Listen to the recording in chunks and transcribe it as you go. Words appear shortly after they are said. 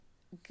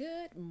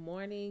Good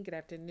morning, good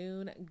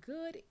afternoon,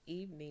 good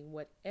evening,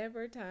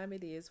 whatever time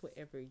it is,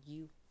 wherever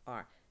you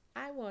are.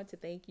 I want to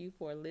thank you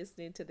for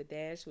listening to The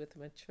Dash with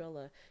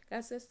Matrilla.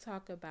 Guys, let's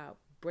talk about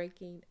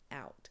breaking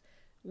out.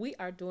 We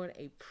are doing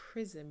a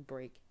prison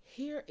break.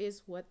 Here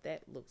is what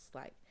that looks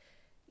like.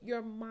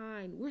 Your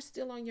mind, we're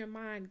still on your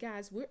mind.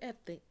 Guys, we're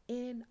at the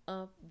end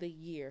of the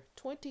year.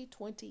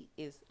 2020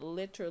 is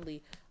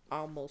literally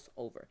almost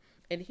over.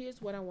 And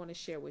here's what I want to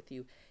share with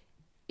you.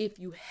 If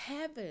you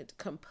haven't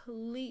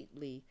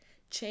completely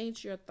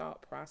changed your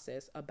thought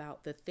process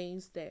about the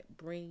things that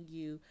bring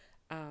you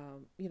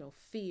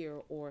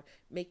fear or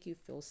make you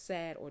feel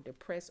sad or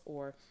depressed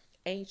or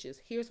anxious,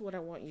 here's what I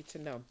want you to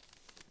know.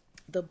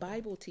 The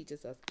Bible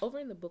teaches us over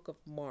in the book of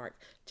Mark,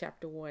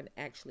 chapter 1,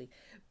 actually.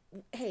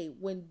 Hey,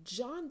 when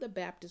John the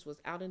Baptist was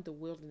out in the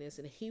wilderness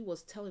and he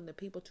was telling the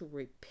people to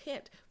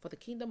repent, for the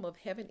kingdom of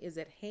heaven is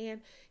at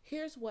hand,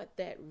 here's what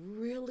that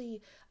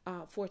really,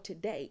 for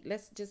today,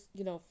 let's just,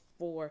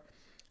 for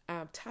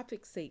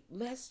topic's sake,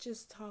 let's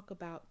just talk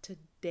about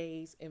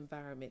today's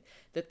environment,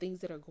 the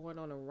things that are going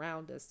on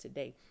around us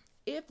today.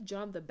 If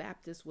John the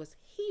Baptist was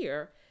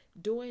here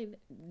during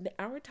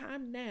our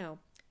time now,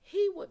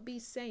 he would be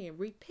saying,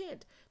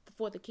 repent,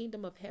 for the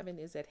kingdom of heaven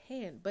is at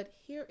hand. But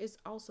here is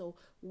also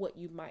what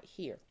you might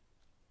hear: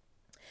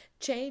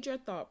 change your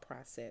thought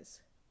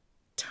process.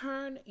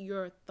 Turn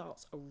your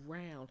thoughts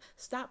around.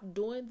 Stop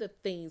doing the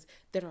things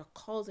that are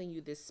causing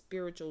you this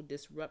spiritual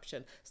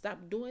disruption.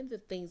 Stop doing the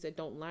things that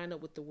don't line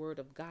up with the word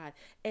of God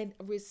and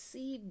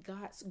receive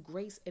God's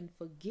grace and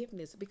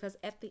forgiveness. Because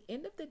at the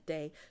end of the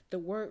day, the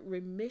word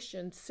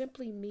remission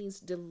simply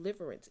means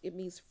deliverance, it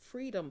means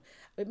freedom,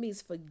 it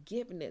means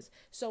forgiveness.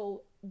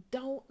 So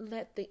don't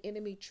let the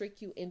enemy trick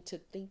you into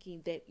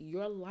thinking that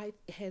your life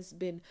has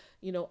been,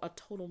 a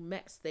total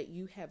mess, that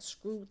you have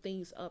screwed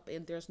things up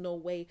and there's no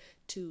way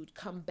to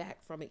come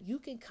back from it. You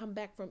can come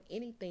back from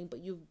anything,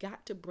 but you've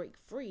got to break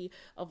free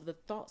of the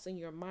thoughts in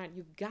your mind.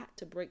 You've got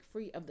to break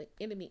free of the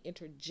enemy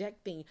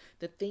interjecting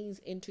the things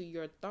into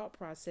your thought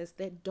process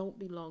that don't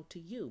belong to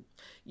you.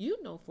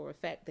 You know for a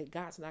fact that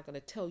God's not going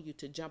to tell you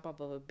to jump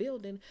off of a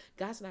building.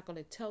 God's not going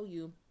to tell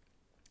you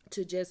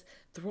to just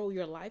throw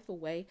your life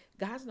away.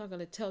 God's not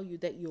going to tell you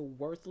that you're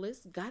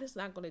worthless. God is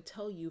not going to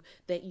tell you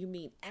that you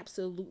mean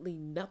absolutely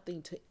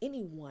nothing to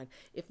anyone.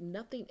 If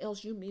nothing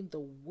else, you mean the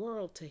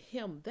world to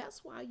him.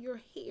 That's why you're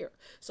here.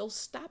 So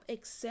stop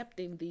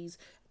accepting these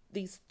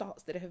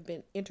thoughts that have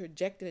been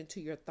interjected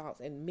into your thoughts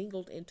and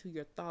mingled into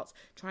your thoughts,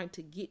 trying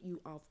to get you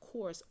off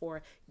course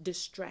or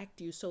distract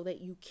you so that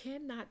you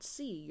cannot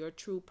see your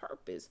true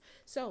purpose.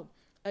 So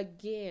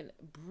again,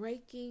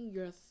 breaking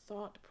your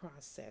thought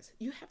process.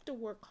 You have to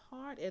work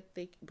hard at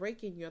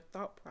breaking your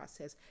thought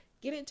process.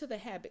 Get into the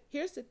habit.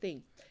 Here's the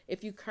thing: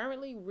 if you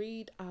currently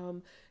read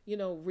or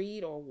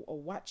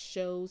watch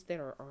shows that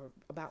are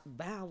about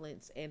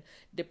violence and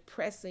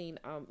depressing,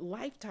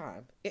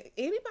 Lifetime.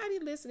 Anybody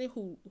listening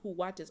who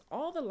watches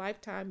all the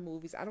Lifetime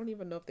movies, I don't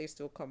even know if they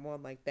still come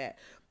on like that,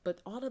 but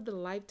all of the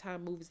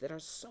Lifetime movies that are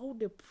so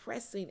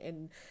depressing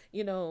and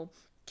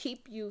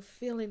keep you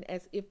feeling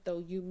as if though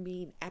you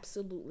mean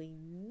absolutely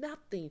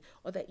nothing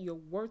or that you're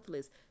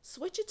worthless,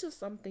 switch it to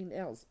something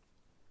else.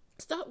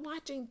 Start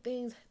watching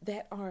things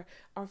that are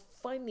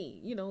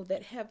funny,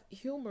 that have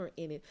humor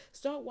in it.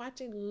 Start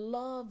watching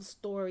love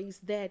stories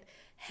that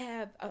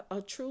have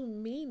a true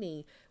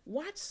meaning.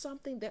 Watch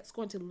something that's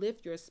going to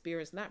lift your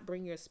spirits, not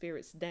bring your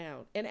spirits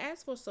down. And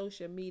as for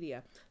social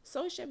media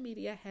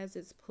has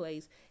its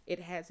place. It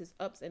has its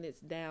ups and its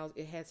downs.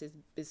 It has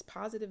its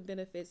positive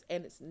benefits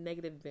and its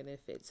negative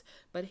benefits.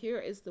 But here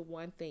is the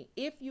one thing: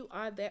 if you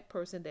are that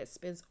person that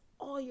spends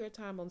all your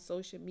time on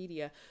social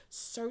media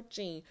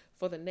searching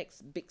for the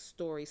next big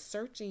story,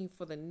 searching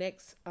for the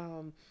next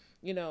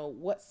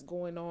what's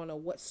going on or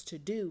what's to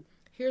do,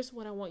 here's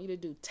what I want you to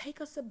do: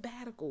 take a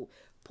sabbatical.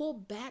 Pull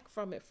back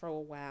from it for a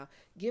while.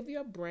 Give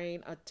your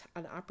brain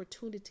an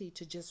opportunity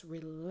to just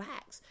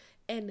relax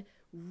and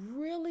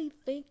really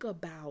think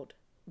about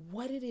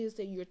what it is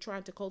that you're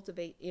trying to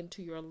cultivate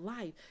into your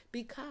life.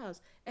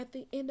 Because at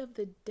the end of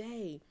the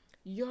day,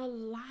 your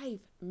life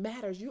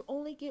matters. You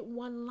only get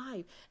one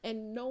life,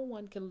 and no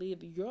one can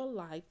live your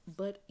life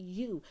but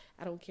you.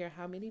 I don't care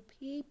how many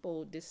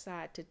people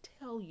decide to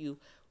tell you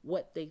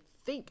what they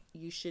think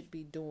you should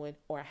be doing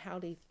or how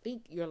they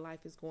think your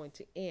life is going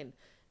to end.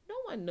 No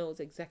one knows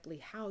exactly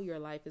how your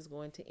life is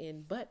going to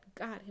end but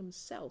God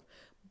Himself.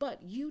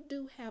 But you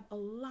do have a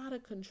lot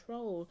of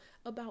control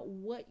about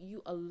what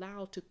you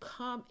allow to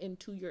come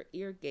into your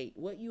ear gate,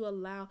 what you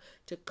allow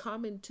to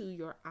come into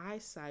your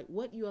eyesight,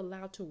 what you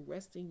allow to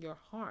rest in your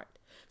heart.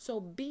 So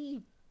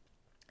be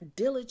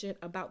diligent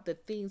about the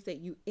things that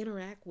you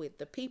interact with,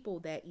 the people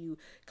that you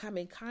come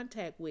in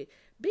contact with.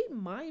 Be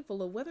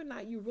mindful of whether or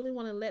not you really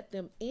want to let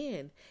them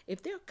in.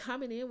 If they're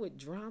coming in with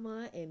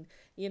drama and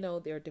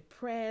they're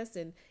depressed,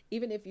 and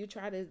even if you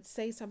try to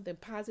say something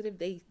positive,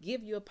 they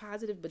give you a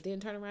positive but then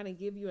turn around and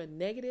give you a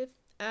negative.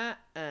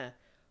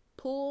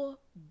 Pull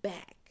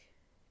back.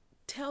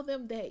 Tell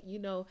them that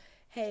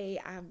hey,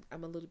 I'm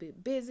a little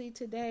bit busy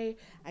today.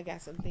 I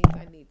got some things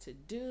I need to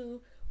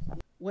do.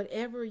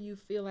 Whatever you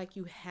feel like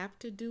you have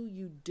to do,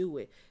 you do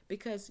it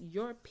because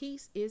your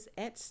peace is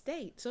at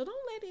stake. So don't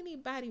let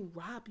anybody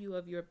rob you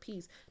of your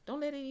peace.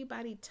 Don't let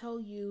anybody tell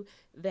you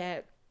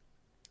that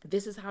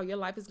this is how your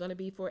life is going to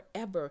be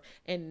forever,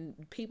 and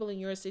people in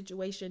your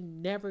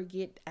situation never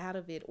get out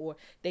of it, or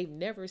they've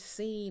never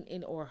seen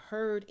in or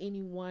heard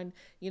anyone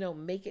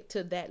make it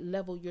to that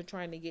level you're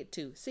trying to get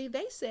to. See,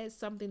 they said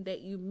something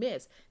that you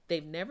missed.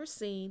 They've never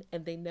seen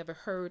and they never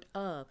heard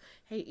of.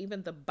 Hey,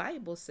 even the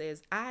Bible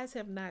says eyes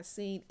have not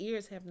seen,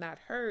 ears have not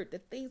heard the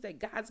things that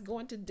God's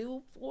going to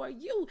do for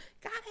you.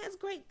 God has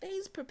great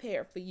things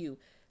prepared for you.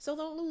 So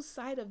don't lose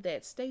sight of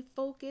that. Stay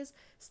focused,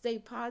 stay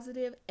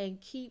positive, and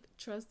keep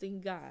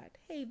trusting God.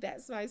 Hey,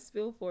 that's my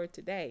spiel for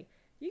today.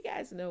 You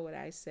guys know what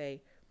I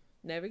say.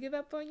 Never give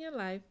up on your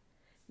life,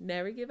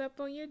 never give up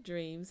on your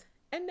dreams,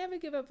 and never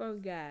give up on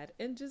God.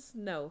 And just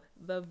know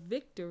the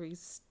victory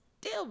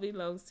still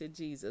belongs to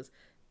Jesus.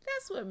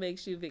 That's what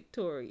makes you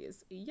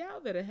victorious.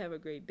 Y'all better have a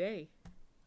great day.